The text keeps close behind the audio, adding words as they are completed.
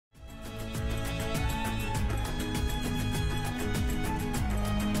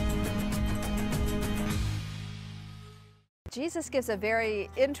Jesus gives a very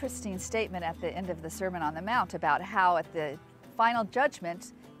interesting statement at the end of the Sermon on the Mount about how at the final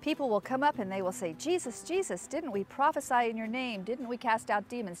judgment, people will come up and they will say, Jesus, Jesus, didn't we prophesy in your name? Didn't we cast out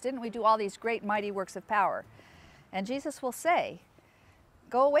demons? Didn't we do all these great mighty works of power? And Jesus will say,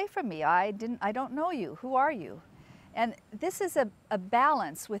 go away from me, I don't know you, who are you? And this is a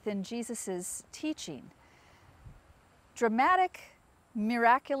balance within Jesus's teaching. Dramatic,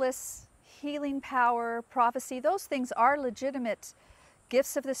 miraculous, healing power, prophecy, those things are legitimate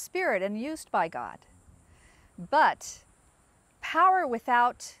gifts of the Spirit and used by God. But power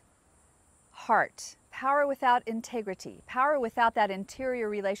without heart, power without integrity, power without that interior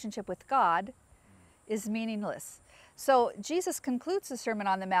relationship with God is meaningless. So Jesus concludes the Sermon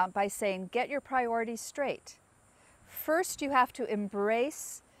on the Mount by saying, get your priorities straight. First, you have to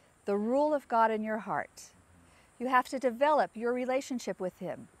embrace the rule of God in your heart. You have to develop your relationship with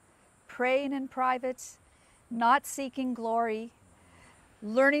Him, praying in private, not seeking glory,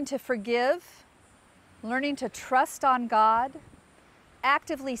 learning to forgive, learning to trust on God,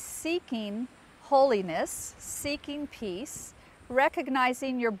 actively seeking holiness, seeking peace,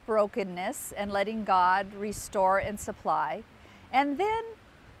 recognizing your brokenness and letting God restore and supply. And then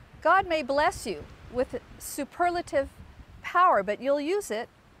God may bless you with superlative power, but you'll use it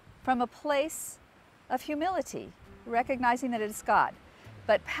from a place of humility, recognizing that it is God.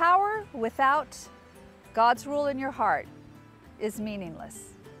 But power without God's rule in your heart is meaningless.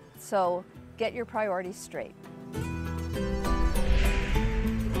 So get your priorities straight.